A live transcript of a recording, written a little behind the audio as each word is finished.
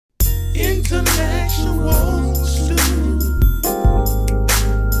Intellectual stew.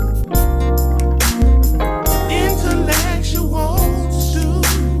 Intellectual stew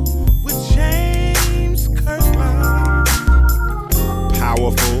with James Kirkland.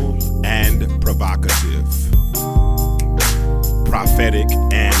 Powerful and provocative. Prophetic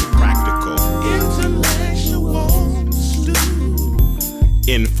and practical. Intellectual stew.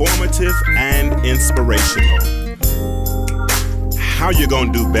 Informative and inspirational. How you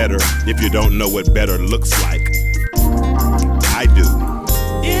gonna do better if you don't know what better looks like? I do.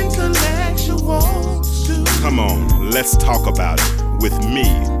 Intellectual stew. Come on, let's talk about it with me,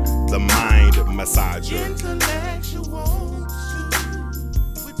 the mind massager. Intellectual stew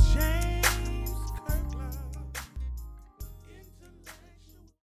with James Kirkland.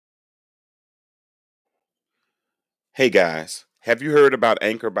 Hey guys, have you heard about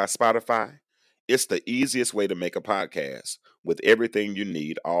Anchor by Spotify? It's the easiest way to make a podcast with everything you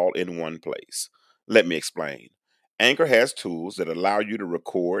need all in one place. Let me explain. Anchor has tools that allow you to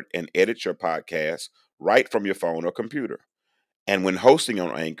record and edit your podcast right from your phone or computer. And when hosting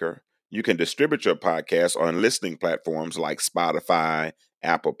on Anchor, you can distribute your podcast on listening platforms like Spotify,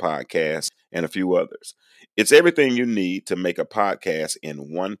 Apple Podcasts, and a few others. It's everything you need to make a podcast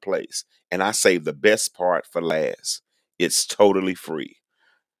in one place. And I save the best part for last. It's totally free.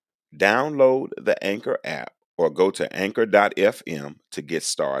 Download the Anchor app or go to anchor.fm to get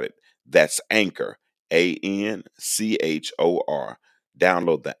started. That's Anchor, Anchor.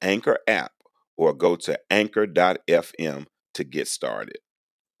 Download the Anchor app or go to anchor.fm to get started.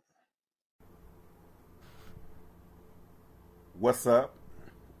 What's up?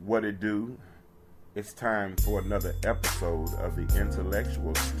 What it do? It's time for another episode of the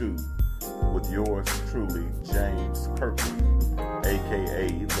Intellectual Stew with yours truly, James Kirkland, a.k.a.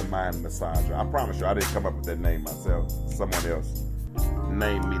 the Mind Massager. I promise you, I didn't come up with that name myself. Someone else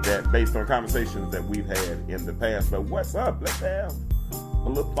named me that based on conversations that we've had in the past. But what's up? Let's have a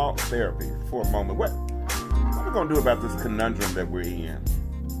little thought therapy for a moment. What are we going to do about this conundrum that we're in?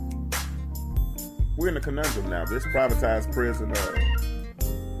 We're in a conundrum now. This privatized prison,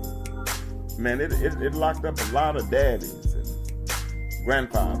 man, it locked up a lot of daddies and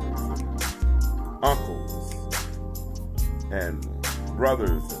grandfathers and uncles and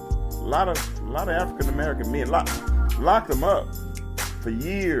brothers, and a lot of African American men locked them up for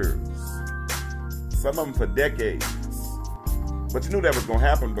years, some of them for decades. But you knew that was going to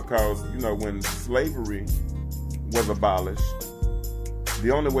happen because, you know, when slavery was abolished,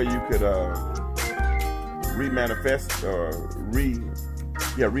 the only way you could remanifest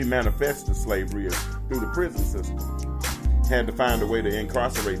the slavery is through the prison system. Had to find a way to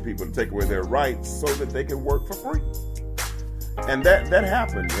incarcerate people and take away their rights so that they could work for free. And that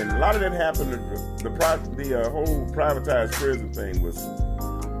happened. And a lot of that happened. The whole privatized prison thing was,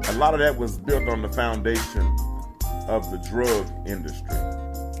 a lot of that was built on the foundation of the drug industry.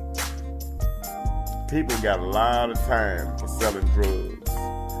 People got a lot of time for selling drugs.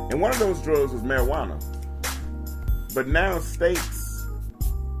 And one of those drugs was marijuana. But now states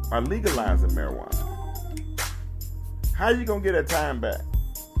are legalizing marijuana. How are you going to get that time back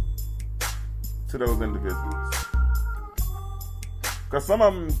to those individuals? Because some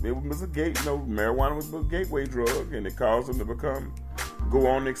of them, it was marijuana was a gateway drug, and it caused them to go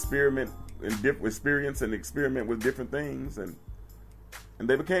on experiment with different things, and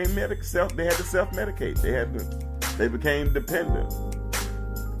they became they had to self-medicate. They became dependent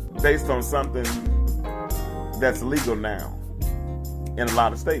based on something that's legal now in a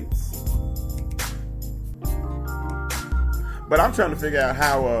lot of states. But I'm trying to figure out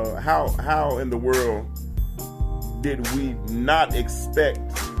how in the world did we not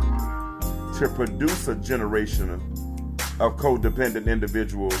expect to produce a generation of codependent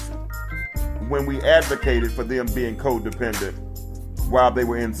individuals when we advocated for them being codependent while they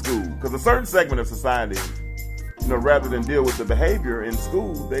were in school? Because a certain segment of society, rather than deal with the behavior in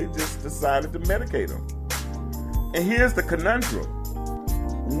school, they just decided to medicate them. And here's the conundrum.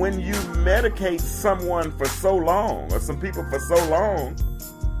 When you medicate someone for so long, or some people for so long,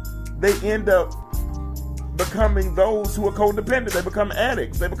 they end up becoming those who are codependent. They become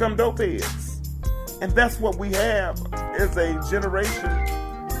addicts. They become dope heads. And that's what we have is a generation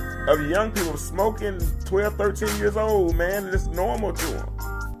of young people smoking 12, 13 years old, man, and it's normal to them.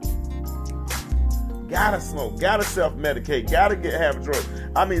 Gotta smoke, gotta self-medicate, gotta have drugs.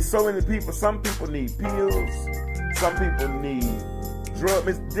 I mean, so many people, some people need pills, some people need drugs,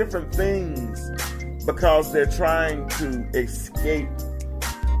 it's different things because they're trying to escape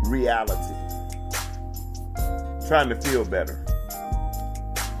reality, trying to feel better,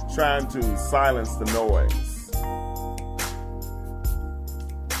 trying to silence the noise.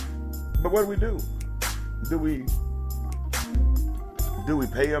 But what do? Do we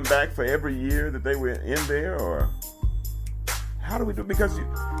pay them back for every year that they were in there, or how do we do? Because you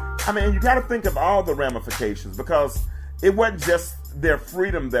got to think of all the ramifications, because it wasn't just their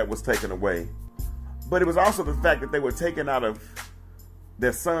freedom that was taken away, but it was also the fact that they were taken out of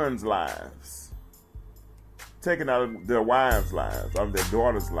their sons' lives, taken out of their wives' lives, out of their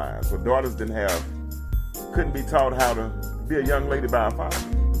daughters' lives. So daughters couldn't be taught how to be a young lady by a father.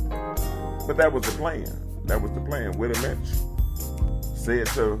 But that was the plan. Willie Lynch said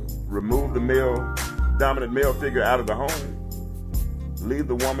to remove the dominant male figure out of the home, leave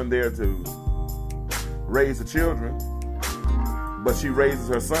the woman there to raise the children, but she raises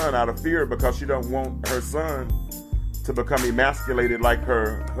her son out of fear because she don't want her son to become emasculated like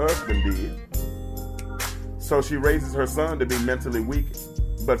her husband did. So she raises her son to be mentally weak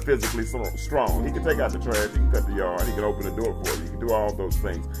but physically strong. He can take out the trash, he can cut the yard, he can open the door for you, he can do all those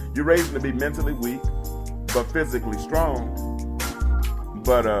things. You raise him to be mentally weak but physically strong,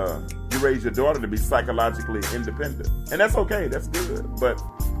 but you raise your daughter to be psychologically independent. And that's okay, that's good. But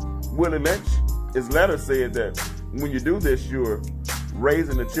Willie Lynch, his letter said that when you do this, you're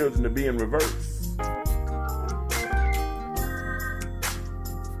raising the children to be in reverse.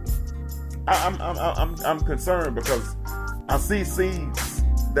 I'm concerned because I see seeds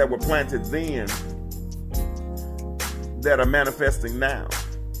that were planted then that are manifesting now.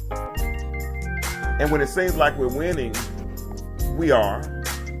 And when it seems like we're winning, we are,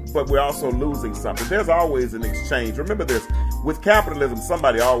 but we're also losing something. There's always an exchange. Remember this, with capitalism,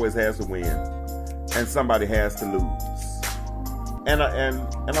 somebody always has to win and somebody has to lose. And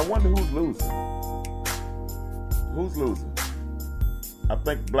I wonder who's losing. Who's losing? I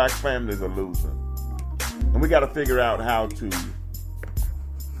think black families are losing. And we got to figure out how to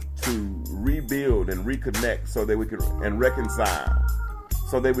rebuild and reconnect so that we can, and reconcile,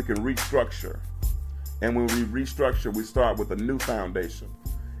 so that we can restructure. And when we restructure, we start with a new foundation.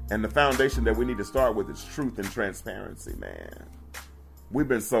 And the foundation that we need to start with is truth and transparency, man. We've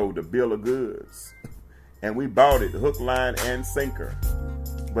been sold a bill of goods. And we bought it hook, line, and sinker.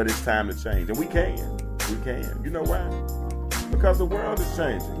 But it's time to change. And we can. We can. You know why? Because the world is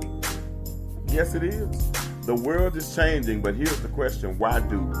changing. Yes, it is. The world is changing, but here's the question. Why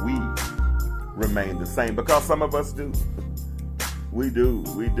do we remain the same? Because some of us do. We do.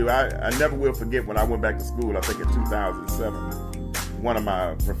 I never will forget when I went back to school, I think in 2007, one of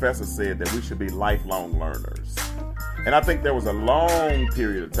my professors said that we should be lifelong learners. And I think there was a long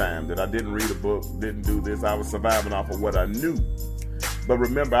period of time that I didn't read a book, didn't do this. I was surviving off of what I knew. But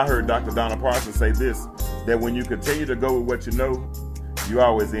remember, I heard Dr. Donna Parsons say this, that when you continue to go with what you know, you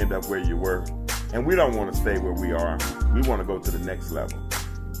always end up where you were. And we don't want to stay where we are. We want to go to the next level.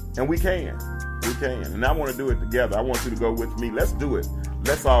 And we can. We can. And I want to do it together. I want you to go with me. Let's do it.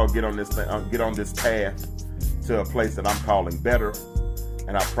 Let's all get on this path to a place that I'm calling better.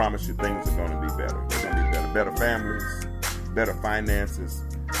 And I promise you things are going to be better. They're going to be better. Better families, better finances.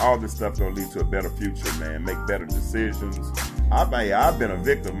 All this stuff going to lead to a better future, man. Make better decisions. I've been a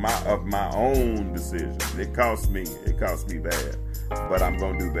victim of my own decisions. It cost me bad. But I'm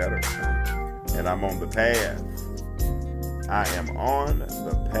going to do better. And I'm on the path. I am on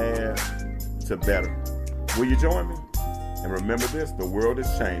the path to better. Will you join me? And remember this, the world is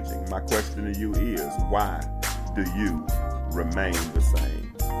changing. My question to you is, why do you remain the same?